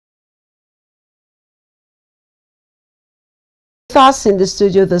With us in the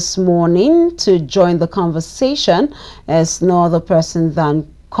studio this morning to join the conversation is no other person than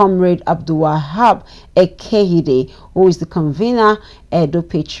Comrade Abdulwahab Ekehinde, who is the convener, Edo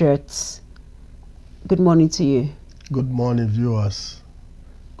Patriots. Good morning to you. Good morning, viewers.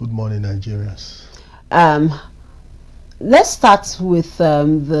 Good morning, Nigerians. Let's start with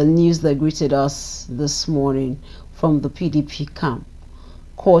the news that greeted us this morning from the PDP camp.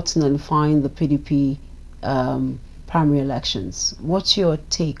 Court nullifying the PDP primary elections. What's your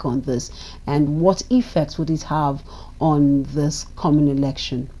take on this, and what effect would it have on this coming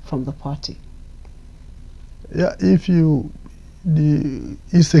election from the party? Yeah, it's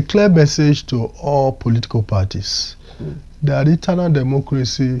a clear message to all political parties that eternal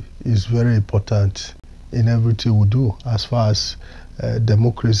democracy is very important in everything we do as far as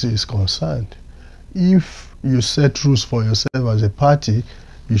democracy is concerned. If you set rules for yourself as a party,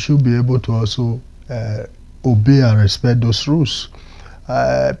 you should be able to also obey and respect those rules.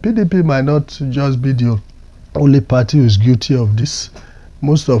 PDP might not just be the only party who is guilty of this.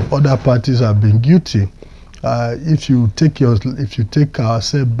 Most of other parties have been guilty. If you take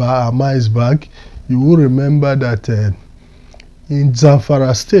our minds back, you will remember that in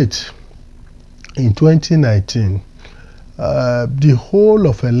Zamfara State in 2019, the whole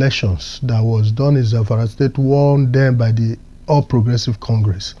of elections that was done in Zamfara State, won then by the All Progressive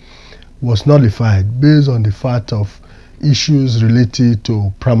Congress, was nullified based on the fact of issues related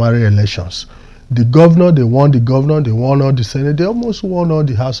to primary elections. The governor, they won all the Senate, they almost won all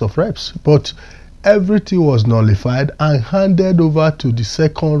the House of Reps, but everything was nullified and handed over to the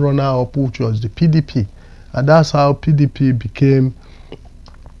second runner-up, which was the PDP. And that's how PDP became,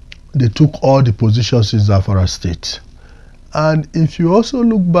 they took all the positions in Zamfara State. And if you also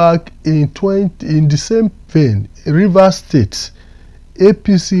look back in the same vein, Rivers State,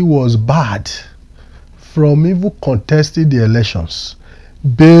 APC was barred from even contesting the elections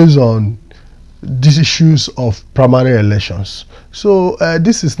based on these issues of primary elections. So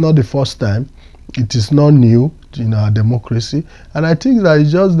this is not the first time. It is not new in our democracy. And I think that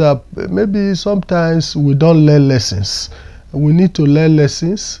it's just that maybe sometimes we don't learn lessons. We need to learn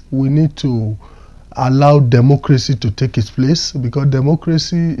lessons. We need to allow democracy to take its place, because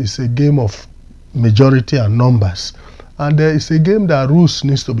democracy is a game of majority and numbers. And it's a game that rules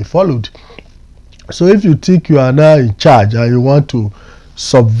needs to be followed. So if you think you are now in charge and you want to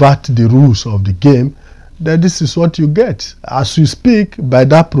subvert the rules of the game, then this is what you get. As we speak, by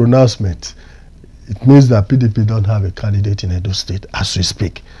that pronouncement, it means that PDP don't have a candidate in Edo State as we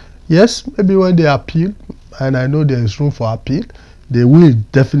speak. Yes, maybe when they appeal, and I know there is room for appeal, they will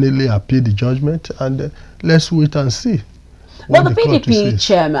definitely appeal the judgment, and let's wait and see. Well, the PDP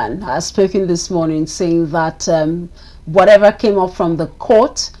chairman has spoken this morning saying that whatever came up from the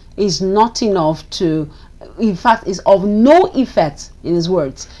court is not enough to, in fact, is of no effect, in his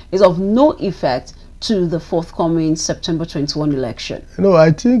words, is of no effect to the forthcoming September 21 election. No,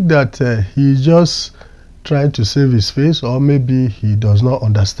 I think that he's just trying to save his face, or maybe he does not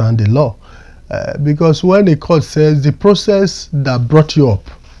understand the law. Because when the court says the process that brought you up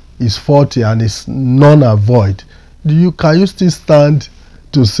is faulty and is non-void, can you still stand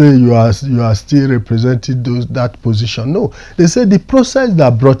to say you are still representing that position? No, they say the process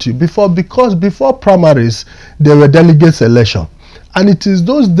that brought you because before primaries there were delegates election, and it is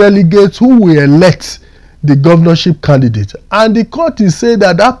those delegates who will elect the governorship candidate, and the court is saying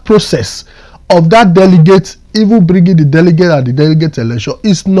that that process of that delegate, even bringing the delegate and the delegate election,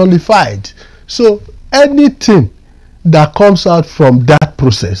 is nullified. So anything that comes out from that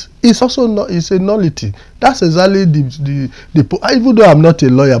process is also a nullity. That's exactly even though I'm not a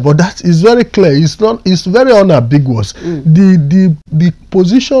lawyer, but that is very clear. It's very unambiguous. The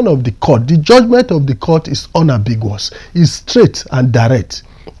position of the court, the judgment of the court is unambiguous. It's straight and direct.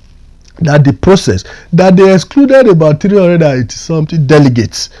 That the process that they excluded about 380-something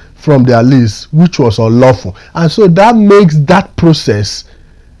delegates from their list, which was unlawful, and so that makes that process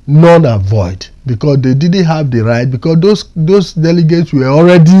null and void, because they didn't have the right, because those delegates were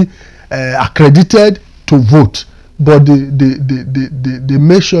already accredited to vote, but they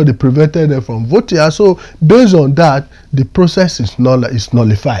made sure they prevented them from voting. And so based on that, the process is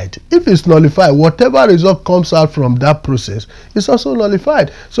nullified. If it's nullified, whatever result comes out from that process is also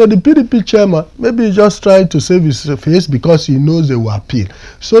nullified. So the PDP chairman maybe he's just trying to save his face, because he knows they will appeal,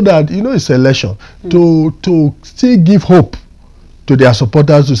 so that it's election, to still give hope to their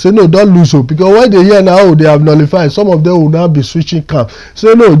supporters, to say no, don't lose hope, because when they hear now they have nullified, some of them will now be switching camp.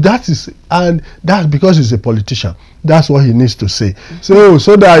 So no, that's because he's a politician. That's what he needs to say. So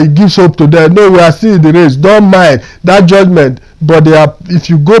that he gives hope to them. No, we are still in the race. Don't mind that judgment. But if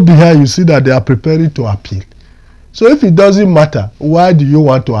you go behind, you see that they are preparing to appeal. So if it doesn't matter, why do you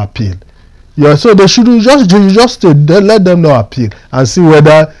want to appeal? Yeah, so they should just stay, let them not appeal and see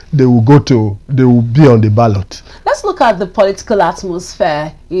whether they will be on the ballot. Let's look at the political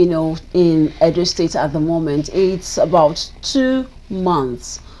atmosphere, you know, in Edo State at the moment. It's about 2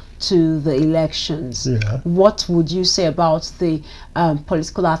 months to the elections. Yeah. What would you say about the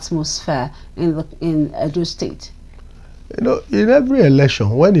political atmosphere in Edo State? You know, in every election,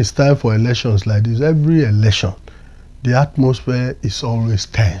 when it's time for elections like this, every election, the atmosphere is always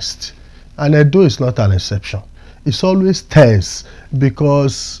tensed. And Edo is not an exception. It's always tense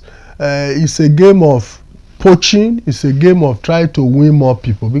because it's a game of poaching. It's a game of trying to win more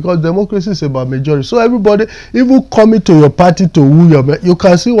people, because democracy is about majority. So everybody, even coming to your party to woo you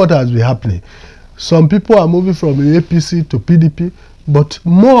can see what has been happening. Some people are moving from the APC to PDP, but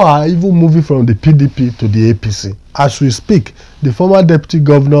more are even moving from the PDP to the APC. As we speak, the former deputy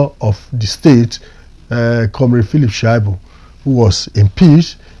governor of the state, Comrade Philip Shaibu, who was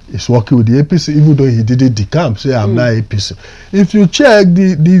impeached, is working with the APC, even though he didn't decamp, say I'm not APC. If you check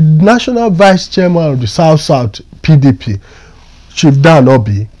the national vice chairman of the South PDP, Chief Dan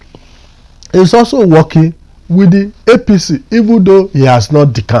Obi, is also working with the APC, even though he has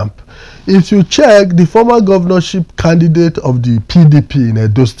not decamped. If you check the former governorship candidate of the PDP in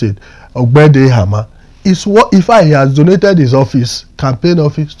Edo State, Ogbede Hama, is what if he has donated his office, campaign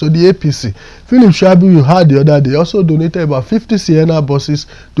office, to the APC. Philip Shabu, you heard the other day, also donated about 50 Sienna buses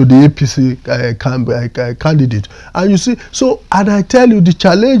to the APC candidate. And you see, so, and I tell you, the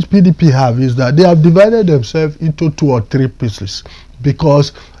challenge PDP have is that they have divided themselves into 2 or 3 pieces,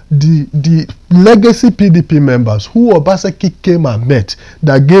 because the legacy PDP members who Obaseki came and met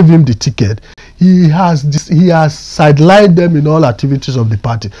that gave him the ticket, he has sidelined them in all activities of the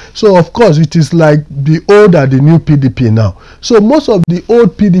party. So of course it is like the old and the new PDP now. So most of the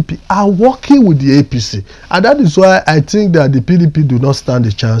old PDP are working with the APC, and that is why I think that the PDP do not stand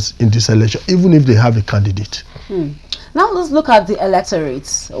a chance in this election, even if they have a candidate. Now let's look at the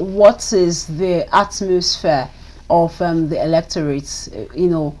electorates. What is the atmosphere of the electorates, you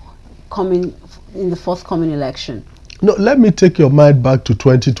know, coming in the forthcoming election? No, let me take your mind back to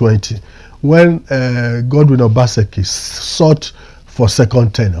 2020, when Godwin Obaseki sought for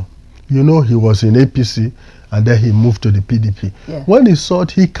second tenure. You know, he was in APC and then he moved to the PDP. Yeah. When he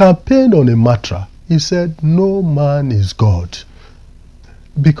sought, he campaigned on a mantra. He said, "No man is God."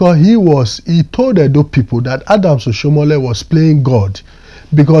 Because he told Edo people that Adams Oshomole was playing God,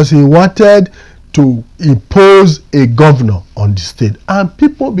 because he wanted to impose a governor on the state, and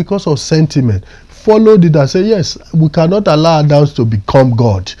people, because of sentiment, followed it and said, yes, we cannot allow Adams to become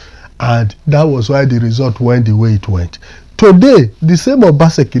God, and that was why the result went the way it went. Today, the same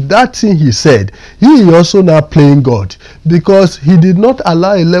Obaseki, that thing he said, he also now playing God, because he did not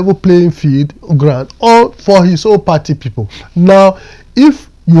allow a level playing field ground all for his own party people. Now, if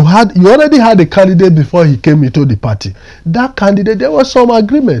you already had a candidate before he came into the party. That candidate, there was some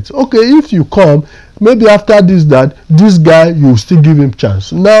agreement. Okay, if you come, maybe after this guy, you still give him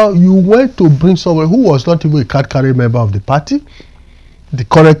chance. Now you went to bring someone who was not even a card-carrying member of the party, the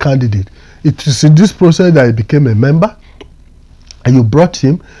current candidate. It is in this process that he became a member, and you brought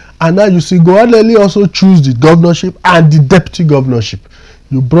him, and now you see Goadleli also choose the governorship and the deputy governorship.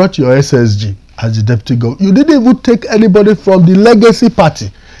 You brought your SSG as the deputy governor. You didn't even take anybody from the legacy party.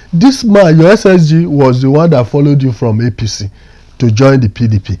 This man, your SSG, was the one that followed you from APC to join the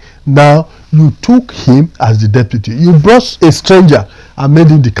PDP. Now, you took him as the deputy. You brought a stranger and made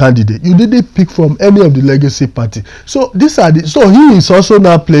him the candidate. You didn't pick from any of the legacy party. So so he is also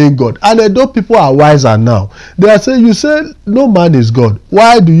now playing God. And Edo people are wiser now. They are saying, you say no man is God.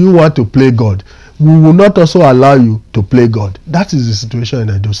 Why do you want to play God? We will not also allow you to play God. That is the situation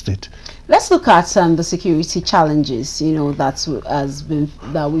in Edo State. Let's look at the security challenges, you know,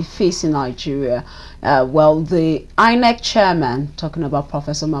 that we face in Nigeria. Well, the INEC chairman, talking about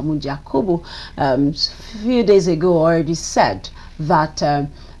Professor Mahmood Yakubu, a few days ago already said that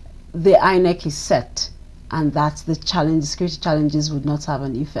the INEC is set and that the security challenges would not have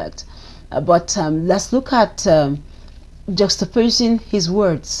an effect. But let's look at juxtaposing his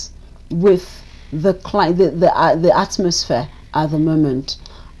words with the atmosphere at the moment.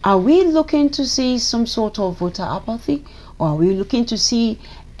 Are we looking to see some sort of voter apathy, or are we looking to see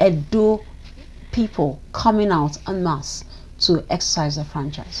Edo people coming out en masse to exercise their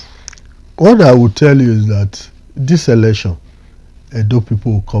franchise? What I would tell you is that this election, Edo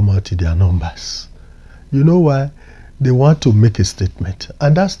people will come out in their numbers. You know why? They want to make a statement,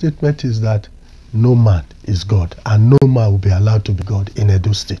 and that statement is that no man is God, and no man will be allowed to be God in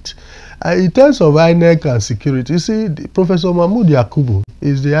Edo State. In terms of INEC and security, you see, Professor Mahmood Yakubu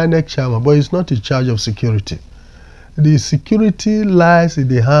is the INEC chairman, but he's not in charge of security. the security lies in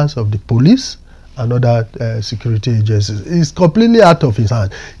the hands of the police and other security agencies. It's completely out of his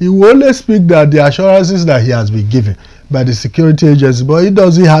hands. He will only speak that the assurances that he has been given by the security agency, but he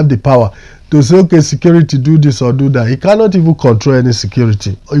doesn't have the power to say, okay, security, do this or do that. He cannot even control any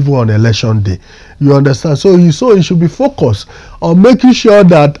security, even on election day. You understand? So he should be focused on making sure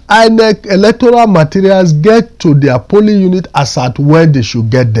that INEC electoral materials get to their polling unit as at when they should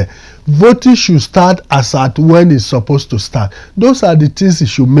get there. Voting should start as at when it's supposed to start. Those are the things he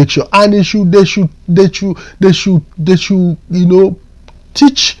should make sure, and they should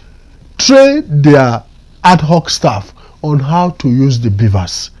train their ad hoc staff on how to use the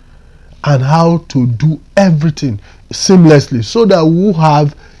beavers and how to do everything seamlessly, so that we will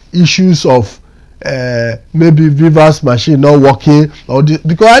have issues of maybe beavers machine not working, or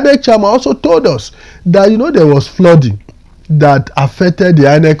because INEC chairman also told us that there was flooding that affected the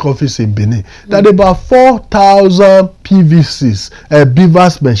INEC office in Benin, that about 4,000 PVCs,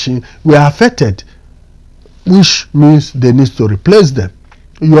 beavers machine, were affected, which means they need to replace them.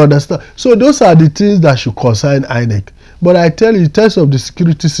 You understand? So those are the things that should concern INEC. But I tell you, in terms of the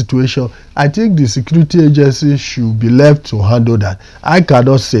security situation, I think the security agency should be left to handle that. I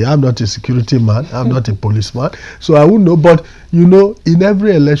cannot say, I'm not a security man, I'm not a policeman, so I wouldn't know. But in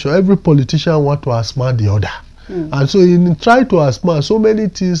every election, every politician wants to outsmart the other. And so in trying to outsmart, so many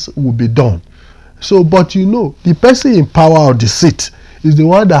things will be done. So, but the person in power of the seat is the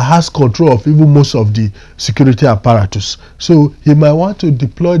one that has control of even most of the security apparatus. So he might want to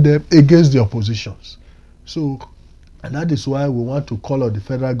deploy them against the oppositions. So, and that is why we want to call on the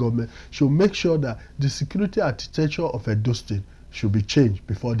federal government to make sure that the security architecture of Edo State should be changed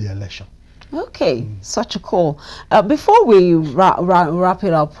before the election. Okay, such a call. Before we wrap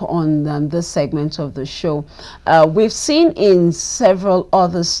it up on this segment of the show, we've seen in several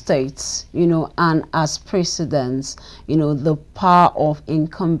other states, and as precedents, the power of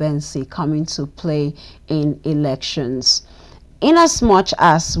incumbency coming to play in elections. In as much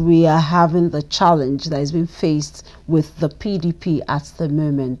as we are having the challenge that is being faced with the PDP at the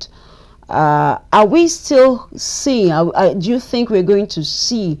moment, are we still seeing, do you think we're going to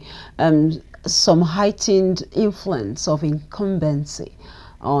see some heightened influence of incumbency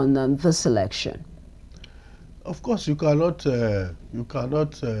on this election? Of course, you cannot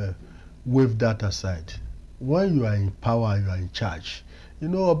wave that aside. When you are in power, you are in charge.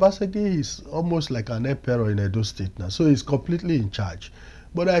 Obaseki is almost like an emperor in Edo State now, so he's completely in charge.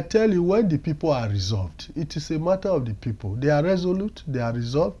 But I tell you, when the people are resolved, it is a matter of the people. They are resolute, they are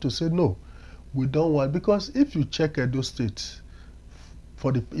resolved to say, no, we don't want, because if you check Edo State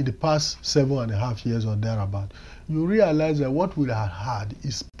in the past 7.5 years or thereabout, you realize that what we have had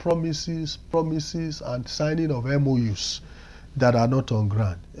is promises, and signing of MOUs that are not on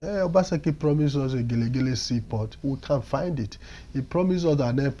ground. Obaseki promised us a Gelegele seaport, we can't find it. He promised us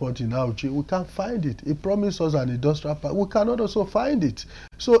an airport in Auchi, we can't find it. He promised us an industrial park, we cannot also find it.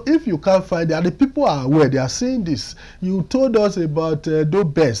 So if you can't find it, and the people are aware, they are seeing this. You told us about Edo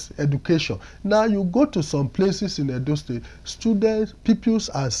Best education. Now you go to some places in Edo State, pupils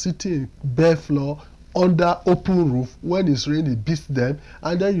are sitting in bare floor, under open roof. When it's raining, it beats them,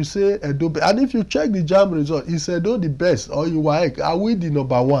 and then you say Edo. And if you check the JAMB result, it's Edo the best, or are we the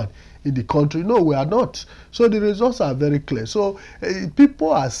 #1 in the country? No, we are not. So the results are very clear. So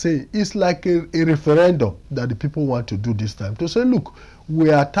people are saying it's like a referendum that the people want to do this time, to say, look, we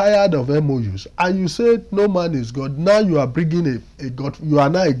are tired of MOUs, and you said no man is God. Now you are bringing a God. You are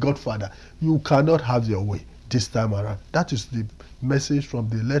now a godfather. You cannot have your way this time around. That is the message from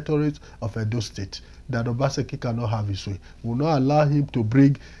the electorate of Edo State, that Obaseki cannot have his way. We will not allow him to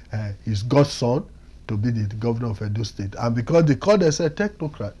bring his godson to be the governor of Edo State. And because they call themselves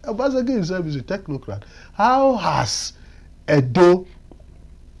technocrat, Obaseki himself is a technocrat. How has Edo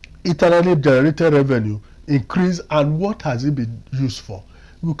internally generated revenue increased, and what has it been used for?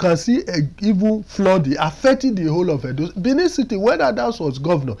 You can see even flooding affecting the whole of Edo. Benin City, when Adams was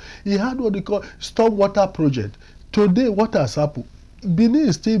governor, he had what they call stormwater project. Today, what has happened? Benin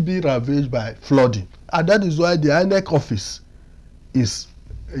is still being ravaged by flooding, and that is why the INEC office is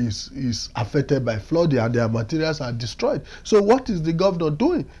affected by flooding, and their materials are destroyed. So what is the governor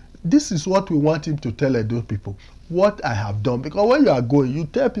doing? This is what we want him to tell Edo people. What I have done. Because when you are going, you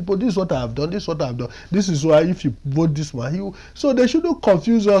tell people, this is what I have done, this is what I have done. This is why if you vote this man, so they shouldn't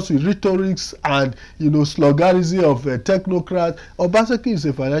confuse us with rhetorics and sloganism of a technocrat. Obaseki is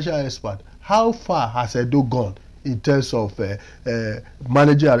a financial expert. How far has Edo gone in terms of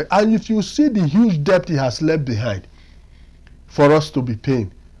managerial? And if you see the huge debt he has left behind for us to be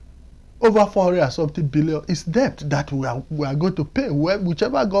paying, over 400 and something billion is debt that we are going to pay.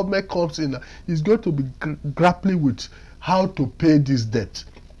 Whichever government comes in is going to be grappling with how to pay this debt.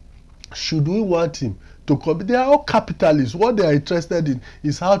 Should we want him to come? They are all capitalists. What they are interested in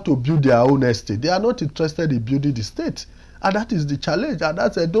is how to build their own estate. They are not interested in building the state. And that is the challenge. And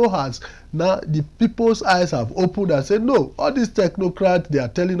that's Edo has. Now the people's eyes have opened and said, no, all these technocrats they are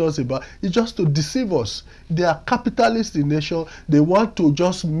telling us about is just to deceive us. They are capitalists in nation. They want to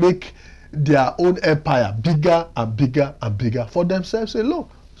just make their own empire bigger and bigger and bigger for themselves alone.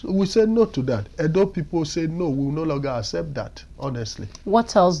 So we say no to that. Edo people say no, we will no longer accept that, honestly.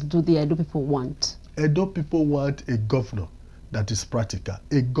 What else do the Edo people want? Edo people want a governor that is practical,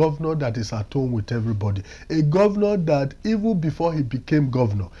 a governor that is at home with everybody, a governor that even before he became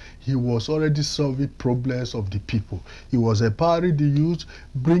governor, he was already solving problems of the people. He was empowering the youth,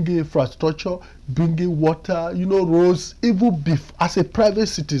 bringing infrastructure, bringing water, roads, even as a private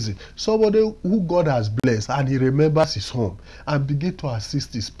citizen, somebody who God has blessed and he remembers his home and begin to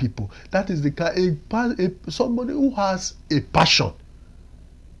assist his people. That is the kind, somebody who has a passion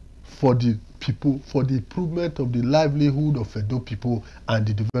for the people, for the improvement of the livelihood of Edo people and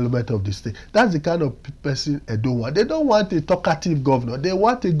the development of the state. That's the kind of person Edo want. They don't want a talkative governor. They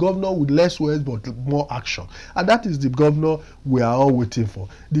want a governor with less words but more action. And that is the governor we are all waiting for.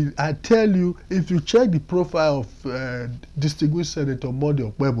 I tell you, if you check the profile of distinguished Senator Monday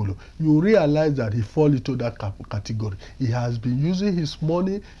Okpebolo, you realize that he falls into that category. He has been using his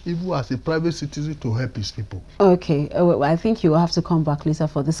money, even as a private citizen, to help his people. Okay, I think you will have to come back later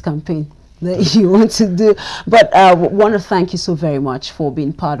for this campaign that you want to do. But I want to thank you so very much for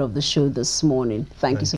being part of the show this morning. Thank you so